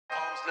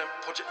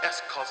length project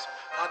S cos.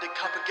 How they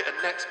cap and get a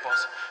next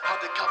boss? How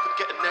they cap and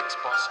get a next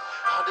boss?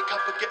 How they cap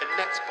and get a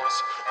next boss?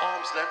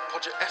 Arms length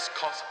project S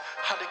cos.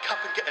 How they cap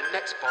and get a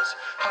next boss?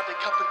 How they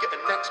cap and get a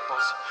next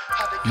boss?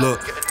 How they cap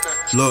and get a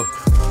next. Look.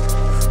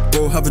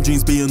 Bro, having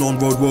dreams being on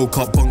road, World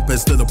Cup, bunk bed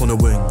still up on the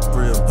wing.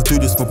 I do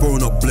this for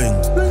growing up bling.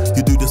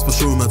 You do this for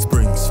showman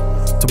springs.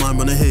 To mine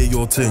when I hear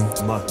your ting.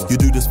 You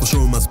do this for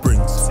showman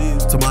springs.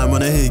 To mine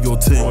when I hear your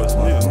ting.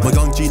 My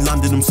young G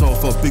landed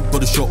himself a big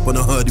body shot when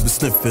I heard he was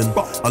sniffing.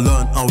 I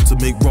learned how to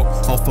make rock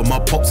off of my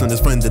pops and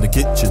his friend in the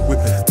kitchen.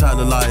 Tell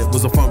a lie, it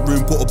was a front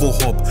room portable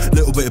hob,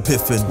 little bit of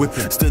piffing.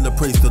 Still I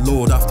praise the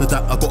Lord. After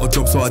that I got a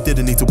job so I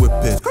didn't need to whip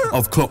it.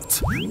 I've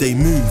clocked, they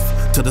move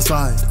to the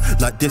side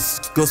like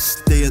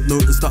disgust. They had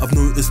noticed that I've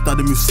noticed that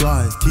they move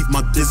slide. Keep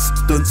my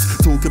distance,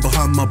 talking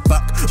behind my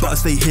back, but I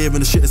stay here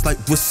and the shit is like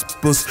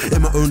whispers.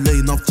 In my own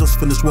lane, I've just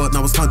finished work,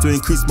 now it's time to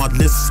increase my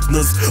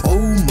listeners. Oh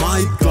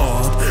my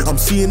God, I'm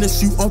seeing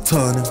this, you are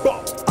turning.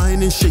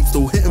 Iron in shape,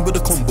 still hitting with a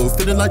combo,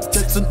 feeling like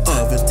Jetson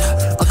Irving.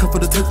 I can feel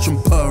the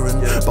tension purring,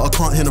 but I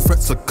can't hear the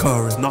threats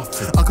occurring.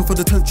 I can feel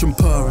the tension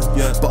purring,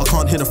 but I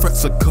can't hear the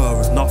threats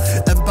occurring.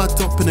 Ever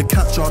backed up in a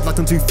catch yard like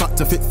I'm too fat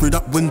to fit through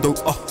that window.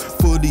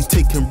 Fully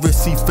taking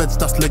risks, see feds,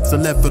 that's legs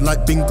 11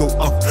 like bingo.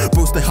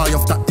 Bro, stay high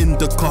off that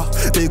indica.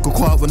 They go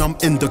quiet when I'm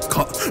in the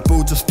cut.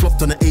 Bro just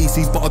flopped on the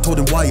AC, but I told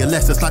him why you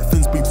less. It's like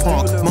Finsbury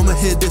Park. Mama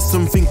hear this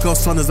and think our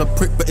son is a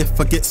prick, but if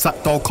I get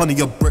sacked, I'll conny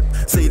a brick.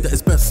 Say that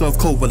it's best served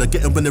cold while I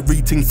get him when the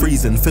reading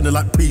freezing. Feeling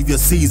like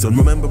previous season.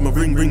 Remember my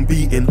ring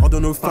beating. I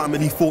don't know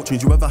family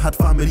fortunes. You ever had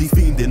family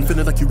fiending?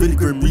 Feeling like you really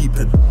grim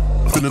reaping.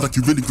 Feeling like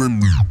you really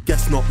grim.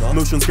 Guess not.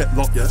 Motions get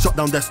locked. Shut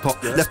down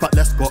desktop. Left back,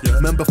 let's got.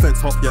 Member fence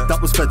hop. That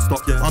was fed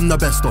stock. I'm the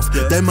best off.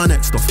 Then my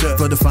next off.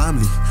 For the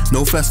family,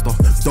 no festa.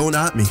 Don't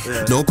at me,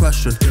 no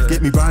question.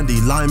 Get me brandy,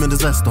 lime and a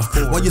zester.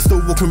 Why you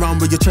still walking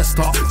around with your chest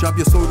up? Jab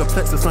your solar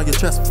plexus, now your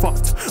chest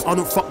fucked. I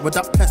don't fuck with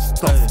that pest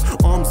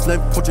stuff. Arms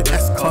length, project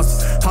S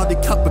cuz. How they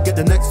cap but get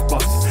the next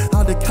bus?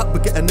 How they cap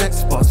but get a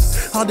next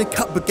bus? How they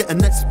cap but get a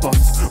next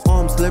bus?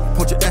 Arms length,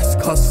 project S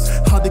cuz.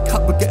 How they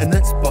cap but get a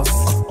next bus?